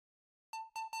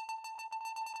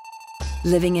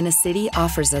Living in a city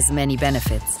offers us many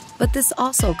benefits, but this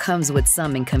also comes with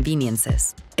some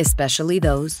inconveniences, especially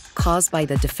those caused by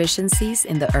the deficiencies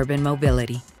in the urban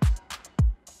mobility.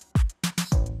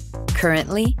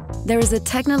 Currently, there is a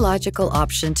technological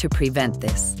option to prevent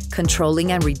this,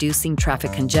 controlling and reducing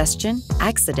traffic congestion,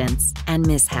 accidents, and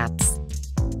mishaps.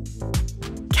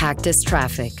 Cactus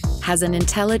Traffic has an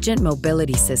intelligent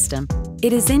mobility system.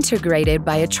 It is integrated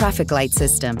by a traffic light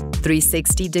system,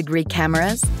 360-degree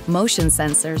cameras, motion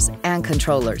sensors, and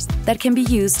controllers that can be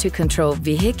used to control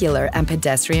vehicular and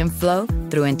pedestrian flow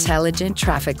through intelligent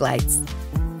traffic lights.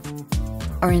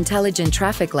 Our intelligent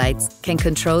traffic lights can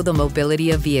control the mobility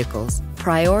of vehicles,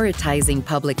 prioritizing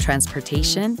public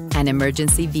transportation and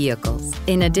emergency vehicles,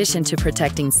 in addition to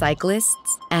protecting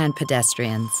cyclists and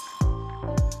pedestrians.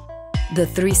 The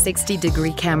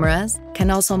 360-degree cameras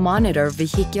can also monitor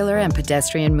vehicular and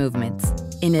pedestrian movements,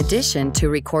 in addition to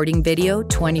recording video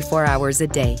 24 hours a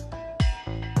day.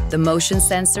 The motion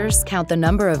sensors count the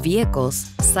number of vehicles,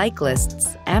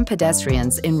 cyclists, and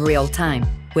pedestrians in real time,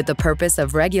 with the purpose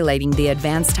of regulating the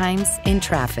advance times in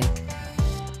traffic.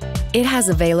 It has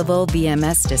available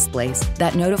BMS displays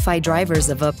that notify drivers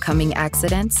of upcoming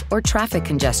accidents or traffic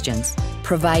congestions,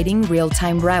 providing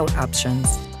real-time route options.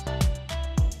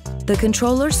 The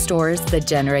controller stores the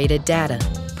generated data,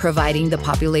 providing the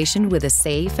population with a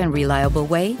safe and reliable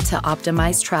way to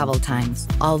optimize travel times,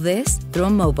 all this through a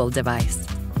mobile device.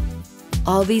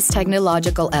 All these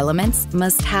technological elements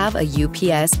must have a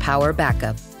UPS power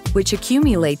backup, which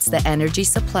accumulates the energy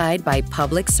supplied by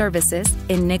public services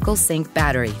in nickel-zinc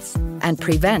batteries and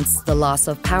prevents the loss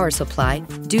of power supply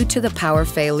due to the power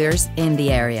failures in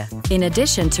the area, in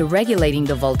addition to regulating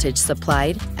the voltage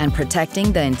supplied and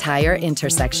protecting the entire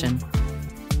intersection.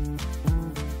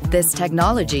 This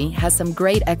technology has some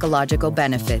great ecological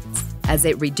benefits, as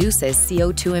it reduces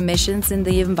CO2 emissions in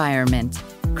the environment,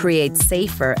 creates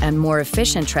safer and more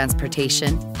efficient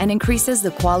transportation, and increases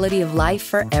the quality of life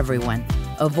for everyone,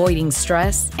 avoiding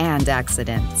stress and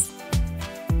accidents.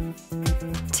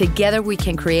 Together we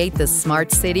can create the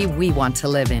smart city we want to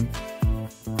live in.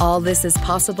 All this is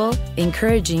possible,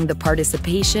 encouraging the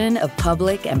participation of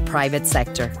public and private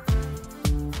sector.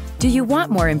 Do you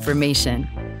want more information?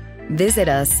 Visit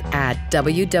us at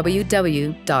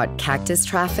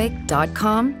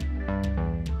www.cactustraffic.com